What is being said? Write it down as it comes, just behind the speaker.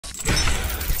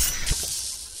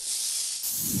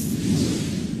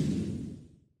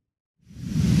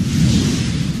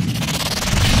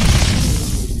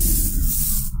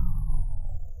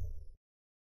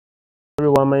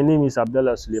my name is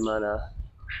Abdullah Suleimana.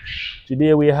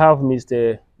 Today we have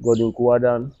Mr. Gordon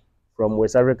Kuwadan from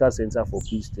West Africa Center for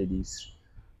Peace Studies.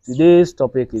 Today's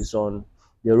topic is on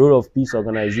the role of peace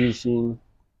organization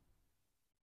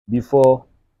before,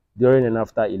 during, and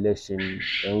after election,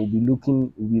 and we'll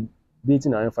be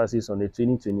basing our emphasis on the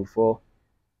 2024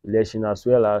 election as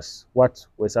well as what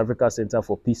West Africa Center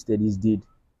for Peace Studies did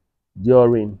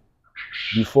during,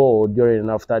 before, during,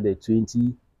 and after the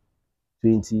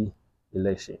 2020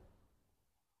 election.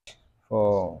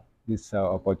 For this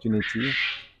opportunity.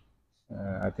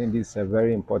 I think this is a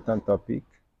very important topic.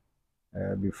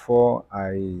 Before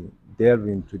I delve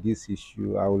into this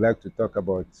issue, I would like to talk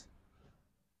about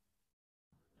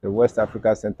the West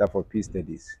Africa Center for Peace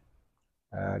Studies.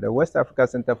 The West Africa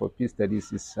Center for Peace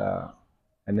Studies is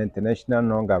an international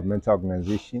non-governmental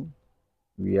organization.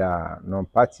 We are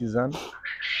non-partisan,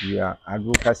 we are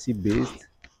advocacy-based,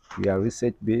 we are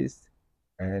research-based,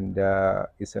 and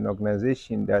it's an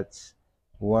organization that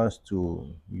wants to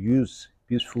use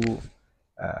peaceful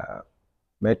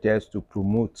methods to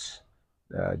promote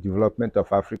the development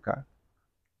of Africa.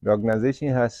 The organization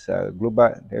has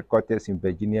global headquarters in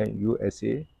Virginia,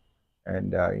 USA,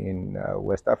 and in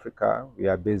West Africa, we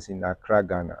are based in Accra,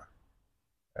 Ghana.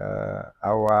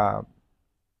 Our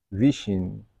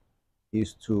vision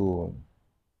is to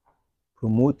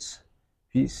promote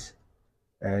peace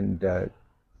and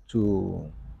to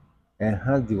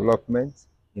enhance development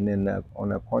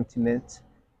on a continent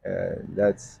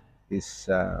that is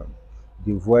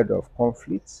devoid of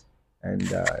conflict and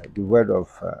devoid of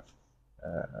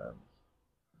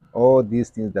all these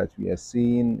things that we are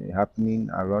seeing happening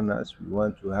around us. We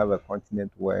want to have a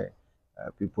continent where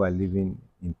people are living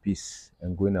in peace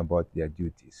and going about their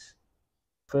duties.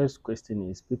 First question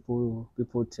is, people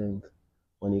think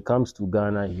when it comes to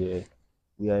Ghana here,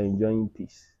 we are enjoying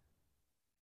peace.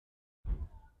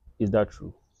 Is that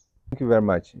true? Thank you very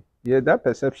much. Yeah, that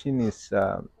perception is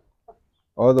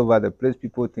all over the place.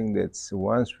 People think that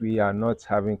once we are not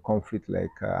having conflict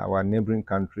like our neighboring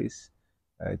countries,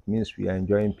 it means we are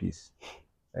enjoying peace.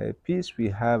 Peace, we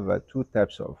have two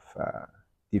types of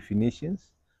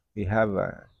definitions. We have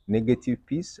negative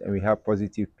peace and we have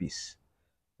positive peace.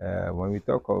 When we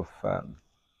talk of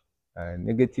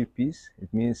negative peace,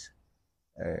 it means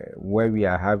where we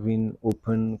are having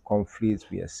open conflicts,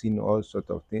 we are seeing all sorts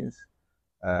of things.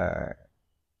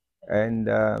 And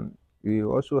we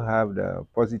also have the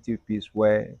positive peace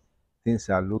where things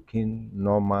are looking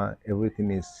normal,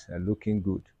 everything is looking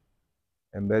good.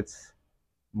 And but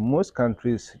most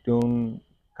countries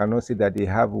cannot say that they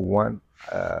have one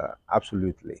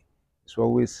absolutely. It's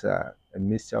always a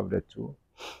mixture of the two.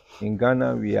 In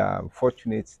Ghana, we are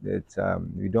fortunate that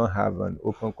we don't have an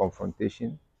open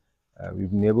confrontation.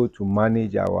 We've been able to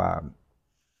manage our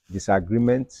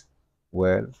disagreements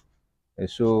well. And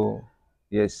so,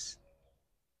 yes,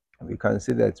 we can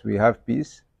say that we have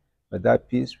peace, but that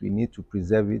peace, we need to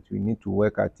preserve it. We need to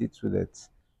work at it so that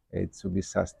it will be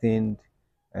sustained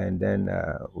and then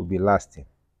will be lasting.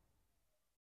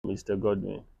 Mr.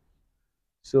 Godwin.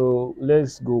 So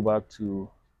let's go back to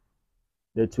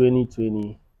the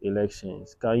 2020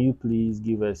 elections. Can you please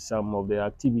give us some of the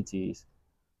activities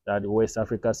that the West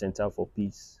Africa Center for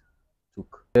Peace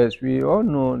took? Yes, we all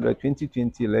know the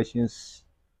 2020 elections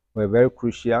were very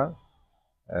crucial.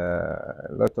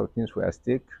 A lot of things were at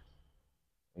stake.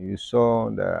 You saw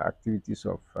the activities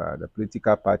of the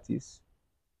political parties,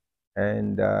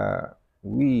 and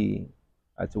we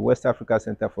at the West Africa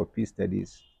Center for Peace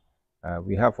Studies,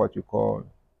 we have what we call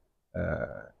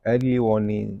early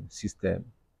warning system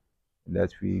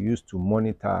that we use to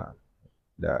monitor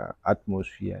the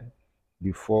atmosphere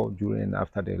before, during, and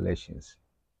after the elections.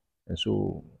 And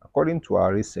so, according to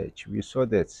our research, we saw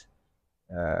that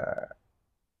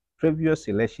previous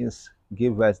elections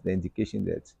gave us the indication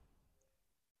that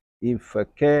if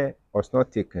care was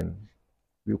not taken,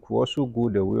 we could also go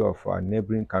the way of our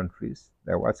neighboring countries,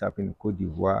 like what's happened in Cote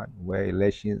d'Ivoire, where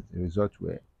elections results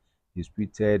were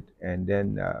disputed and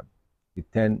then it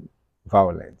turned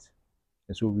violent.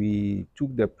 And so we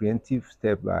took the preemptive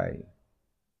step by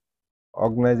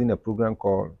organizing a program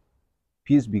called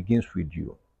Peace Begins With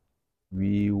You.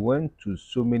 We went to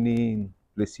so many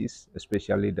places,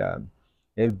 especially the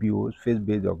FBOs,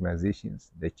 faith-based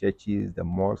organizations, the churches, the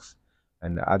mosques,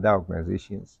 and the other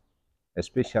organizations,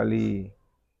 especially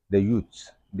the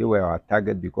youths. They were our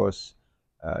target because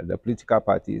the political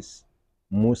parties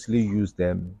mostly use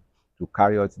them to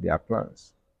carry out their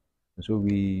plans. And so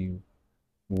we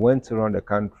went around the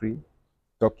country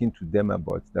talking to them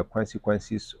about the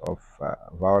consequences of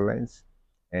violence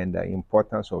and the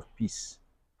importance of peace.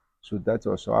 So that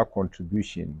was our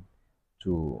contribution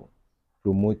to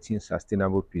promoting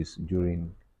sustainable peace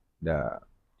during the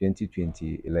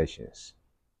 2020 elections.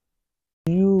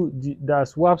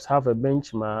 Does WAPS have a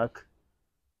benchmark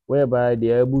whereby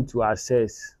they are able to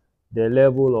assess the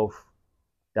level of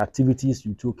the activities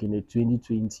you took in the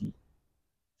 2020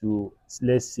 to,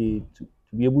 let's say, to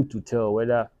be able to tell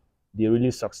whether they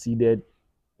really succeeded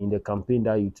in the campaign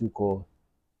that you took or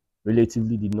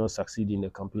relatively did not succeed in the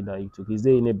campaign that you took? Is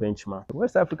there any benchmark? The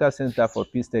West Africa Center for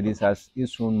Peace Studies has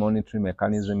its own monitoring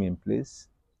mechanism in place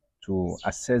to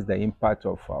assess the impact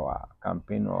of our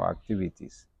campaign or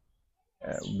activities.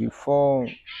 Before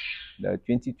the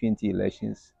 2020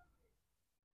 elections,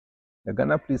 the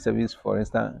Ghana Police Service, for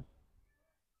instance,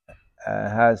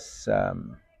 has a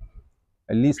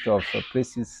list of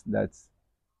places that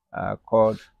are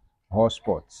called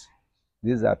hotspots.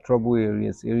 These are trouble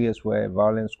areas, areas where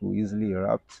violence could easily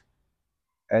erupt.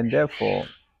 And therefore,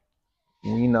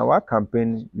 in our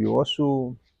campaign, we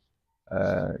also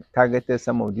targeted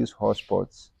some of these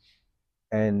hotspots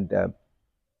and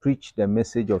preached the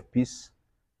message of peace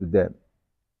to them.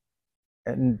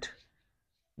 And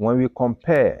when we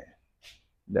compare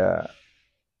the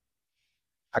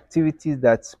activities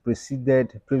that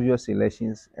preceded previous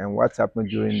elections and what happened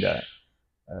during the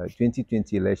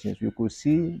 2020 elections, we could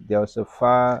see there was a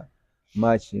far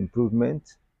much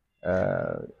improvement.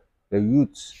 The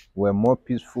youths were more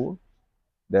peaceful.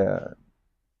 The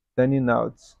turning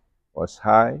out was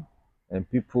high, and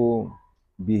people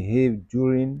behaved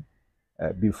during,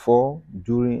 before,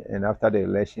 during, and after the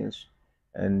elections,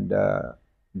 and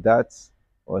that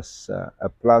was a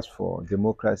plus for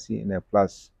democracy and a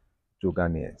plus to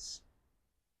Ghanaians.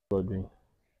 Godwin.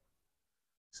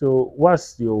 So,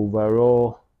 what's your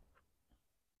overall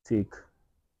take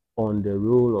on the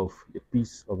role of the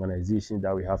peace organizations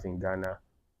that we have in Ghana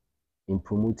in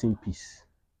promoting peace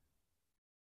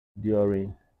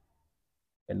during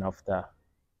and after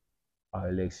our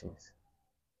elections?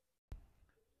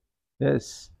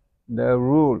 Yes, the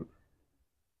role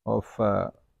of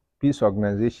peace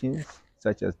organizations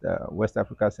such as the West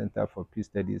Africa Center for Peace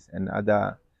Studies and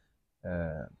other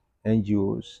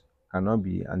NGOs cannot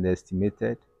be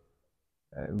underestimated.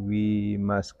 We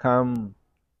must come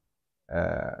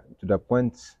to the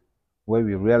point where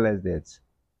we realize that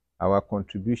our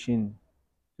contribution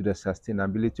to the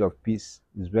sustainability of peace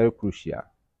is very crucial.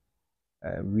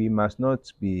 We must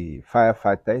not be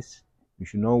firefighters. We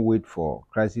should not wait for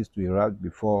crisis to erupt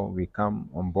before we come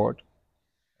on board.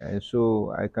 And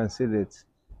so I can say that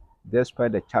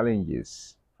despite the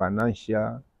challenges,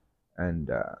 financial and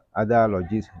other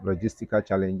logistical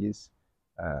challenges,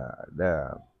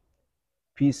 the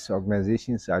peace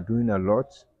organizations are doing a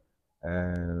lot.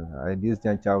 At this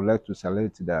juncture, I would like to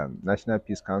salute the National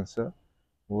Peace Council,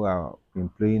 who have been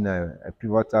playing a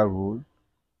pivotal role.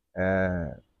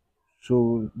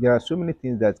 So there are so many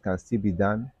things that can still be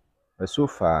done, but so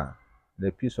far,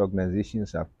 the peace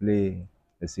organizations have played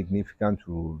a significant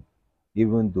role,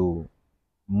 even though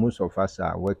most of us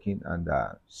are working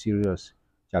under serious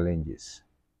challenges.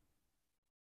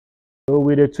 So,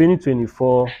 with the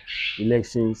 2024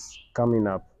 elections coming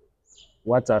up,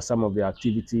 what are some of the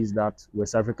activities that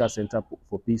West Africa Center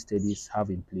for Peace Studies have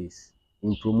in place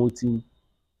in promoting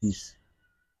peace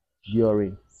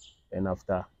during and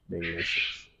after the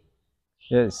elections?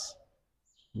 Yes,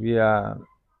 we are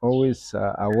always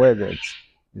aware that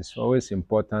it's always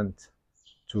important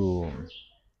to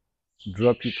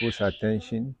draw people's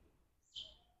attention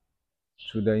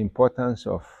to the importance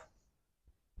of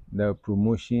the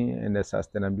promotion and the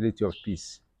sustainability of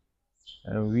peace.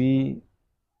 And we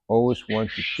always want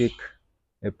to take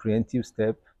a preemptive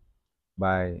step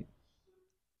by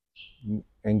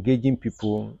engaging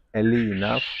people early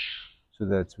enough so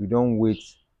that we don't wait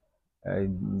uh,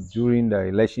 during the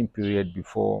election period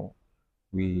before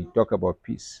we talk about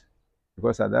peace.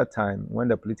 Because at that time, when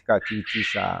the political activities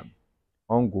are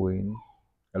ongoing,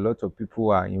 a lot of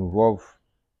people are involved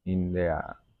in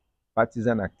their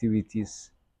partisan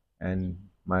activities and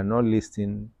might not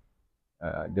listen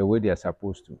the way they are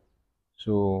supposed to.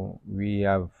 So we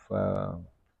have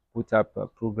put up a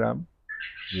program.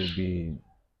 We'll be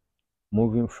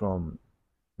moving from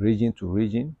region to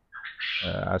region,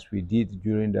 as we did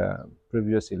during the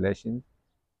previous election,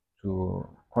 to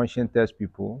conscientize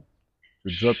people,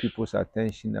 to draw people's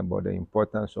attention about the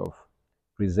importance of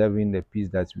preserving the peace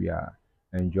that we are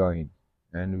enjoying.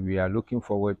 And we are looking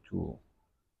forward to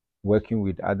working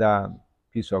with other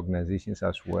peace organizations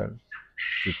as well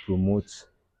to promote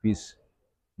peace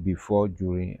before,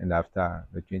 during, and after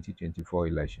the 2024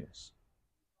 elections.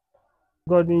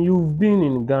 Gordon, you've been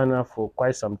in Ghana for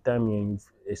quite some time and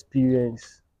you've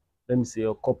experienced, let me say,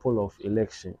 a couple of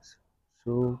elections.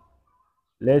 So,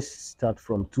 Let's start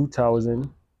from 2000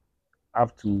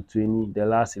 up to 20, the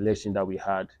last election that we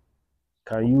had.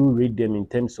 Can you rate them in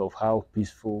terms of how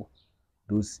peaceful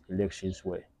those elections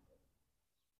were?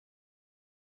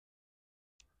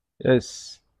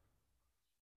 Yes,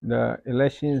 the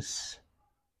elections,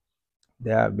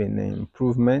 there have been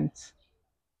improvements,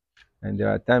 and there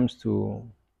are times too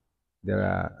there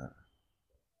are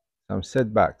some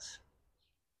setbacks.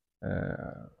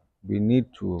 We need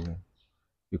to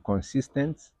be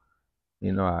consistent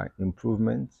in our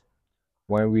improvements.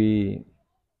 When we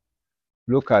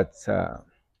look at the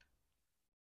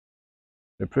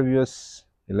previous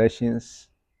elections,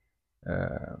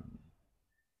 uh,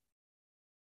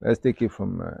 let's take it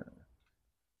from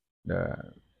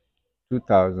the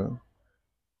 2000.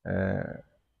 Uh,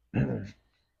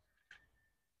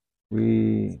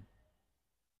 we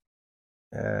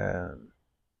uh,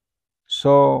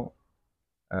 saw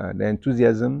the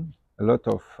enthusiasm, a lot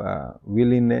of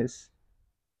willingness.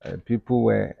 People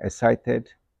were excited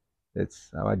that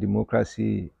our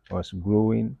democracy was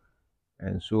growing,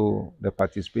 and so the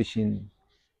participation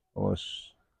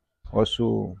was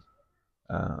also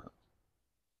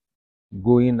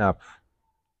going up.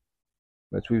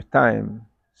 But with time,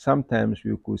 sometimes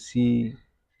we could see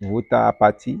voter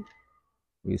apathy.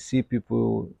 We see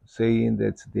people saying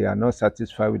that they are not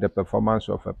satisfied with the performance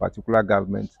of a particular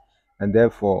government, and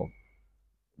therefore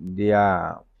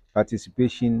their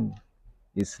participation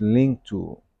is linked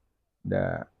to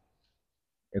the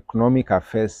economic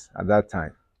affairs at that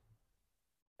time.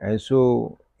 And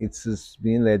so it's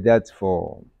been like that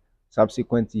for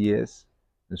subsequent years.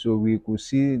 And so we could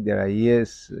see there are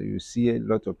years you see a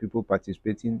lot of people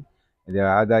participating, and there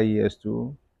are other years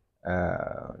too.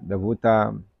 The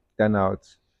voter turnout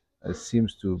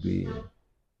seems to be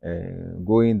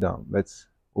going down. But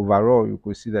overall, you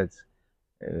could see that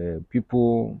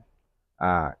people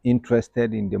are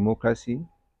interested in democracy.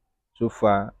 So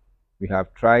far, we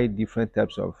have tried different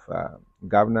types of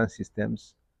governance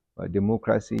systems for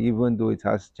democracy. Even though it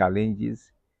has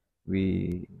challenges,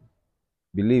 we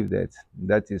believe that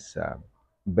that is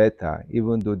better,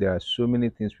 even though there are so many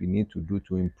things we need to do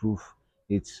to improve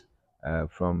it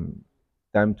from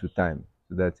time to time,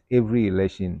 so that every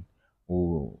election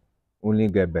will only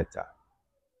get better.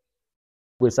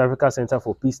 West Africa Center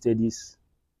for Peace Studies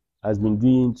has been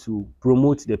doing to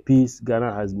promote the peace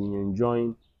Ghana has been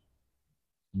enjoying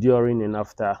during and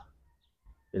after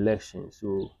elections.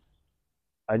 So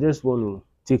I just want to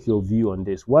take your view on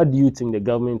this. What do you think the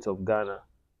government of Ghana,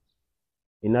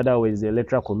 in other words, the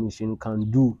Electoral Commission,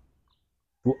 can do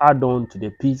to add on to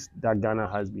the peace that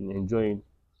Ghana has been enjoying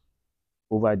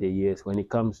over the years when it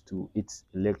comes to its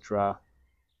electoral?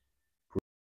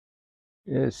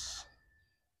 Yes,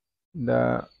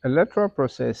 the electoral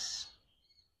process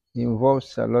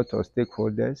involves a lot of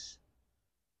stakeholders,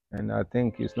 and I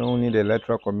think it's not only the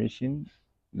Electoral Commission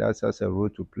that has a role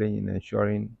to play in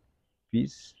ensuring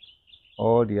peace.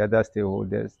 All the other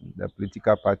stakeholders, the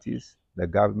political parties, the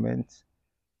government,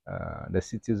 the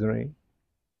citizenry,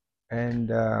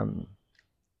 and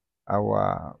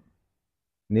our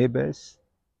neighbors,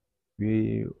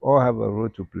 we all have a role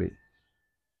to play.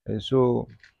 And so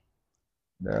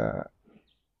the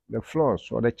the flaws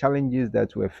or the challenges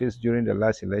that were faced during the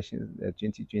last elections, the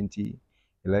 2020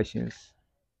 elections,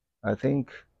 I think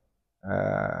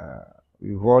uh,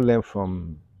 we've all learned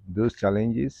from those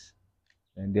challenges,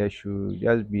 and there should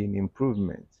just be an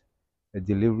improvement. The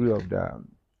delivery of the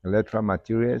electoral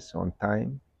materials on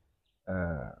time,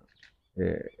 uh,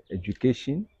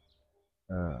 education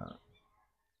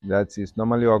that is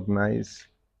normally organized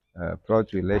prior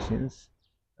to elections,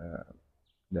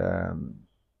 the, um,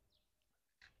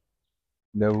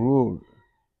 the role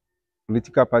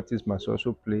political parties must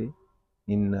also play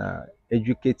in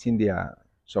educating their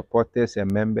supporters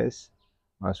and members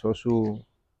must also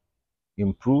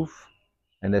improve,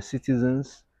 and the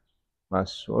citizens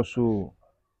must also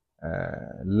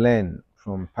learn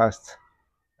from past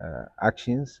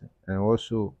actions and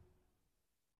also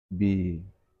be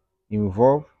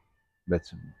involved, but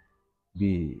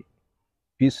be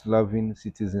peace loving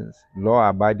citizens, law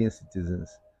abiding citizens,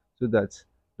 so that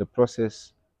the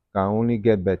process can only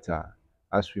get better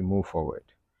as we move forward.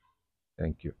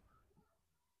 Thank you.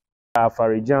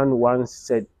 Farijan once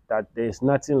said that there is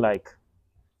nothing like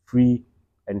free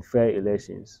and fair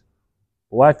elections.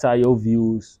 What are your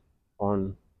views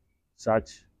on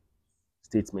such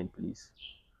statement, please?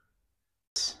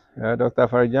 Dr.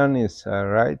 Farjan is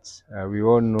right. We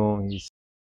all know his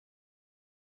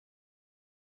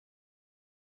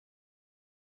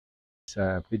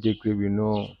pedigree, we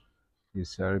know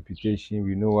his reputation,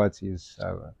 we know what he's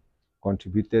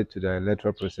contributed to the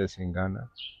electoral process in Ghana.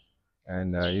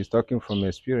 and he's talking from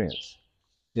experience.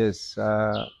 Yes,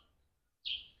 on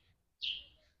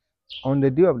the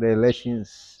day of the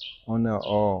elections,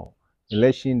 or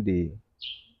election day,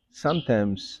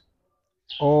 sometimes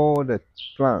all the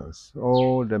plans,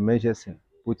 all the measures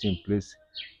put in place,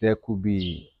 there could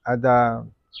be other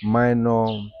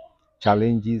minor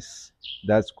challenges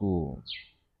that could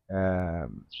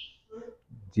um,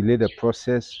 delay the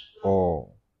process or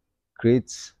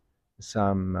create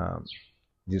some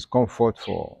discomfort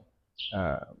for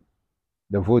uh,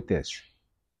 the voters.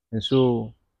 And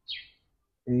so,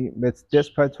 but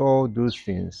despite all those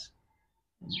things,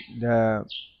 the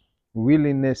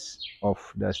willingness of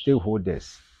the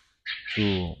stakeholders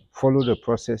to follow the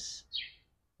process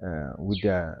with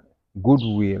the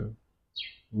goodwill,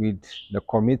 with the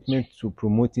commitment to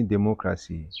promoting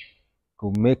democracy,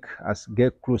 could make us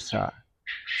get closer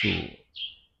to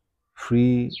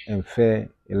free and fair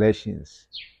elections.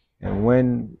 And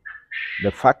when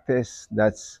the factors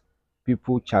that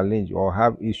people challenge or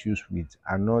have issues with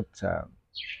are not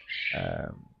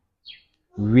um,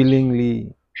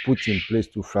 willingly put in place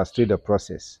to frustrate the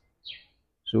process.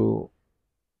 So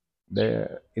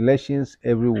the elections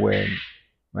everywhere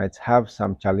might have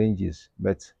some challenges,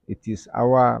 but it is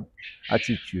our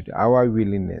attitude, our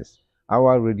willingness,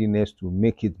 our readiness to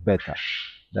make it better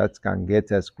that can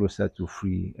get us closer to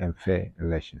free and fair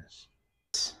elections.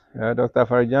 Dr.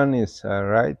 Farjan is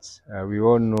right. We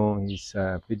all know his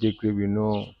pedigree, we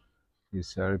know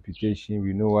his reputation,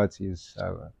 we know what he's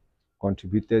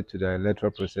contributed to the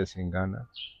electoral process in Ghana,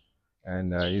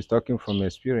 and he's talking from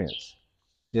experience.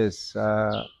 Yes,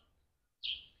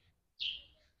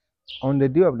 on the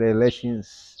day of the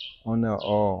elections,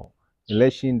 or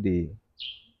election day,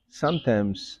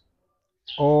 sometimes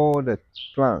all the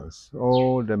plans,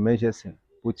 all the measures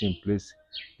put in place,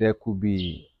 there could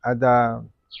be other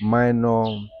minor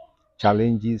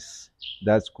challenges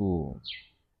that could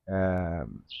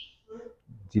um,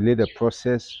 delay the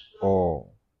process or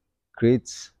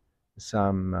create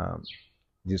some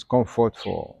discomfort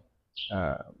for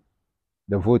uh,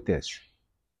 the voters.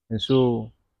 And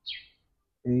so,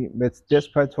 but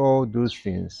despite all those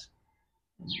things,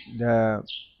 the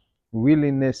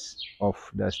willingness of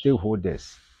the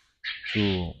stakeholders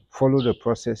to follow the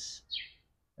process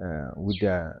with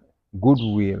the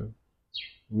goodwill,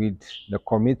 with the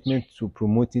commitment to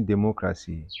promoting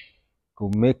democracy,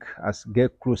 could make us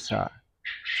get closer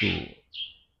to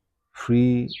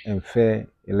free and fair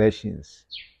elections.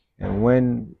 And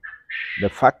when the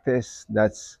factors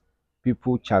that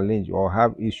people challenge or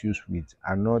have issues with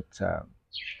are not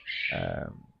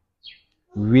um,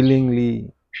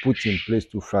 willingly put in place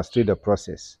to frustrate the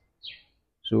process.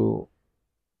 So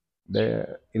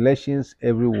the elections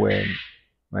everywhere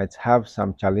might have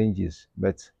some challenges,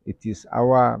 but it is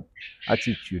our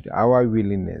attitude, our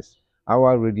willingness,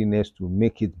 our readiness to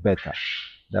make it better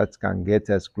that can get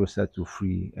us closer to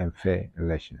free and fair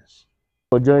elections.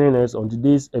 For joining us on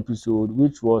today's episode,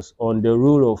 which was on the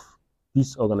role of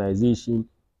peace organization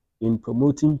in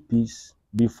promoting peace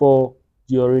before,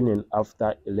 during, and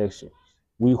after elections.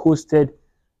 We hosted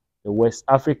the West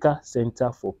Africa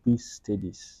Center for Peace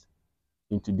Studies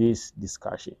in today's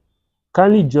discussion.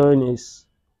 Kindly join us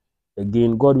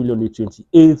again, God willing, on the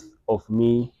 28th of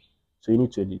May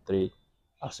 2023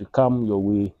 as we come your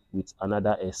way with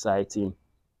another exciting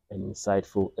and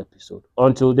insightful episode.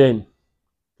 Until then,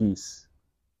 peace.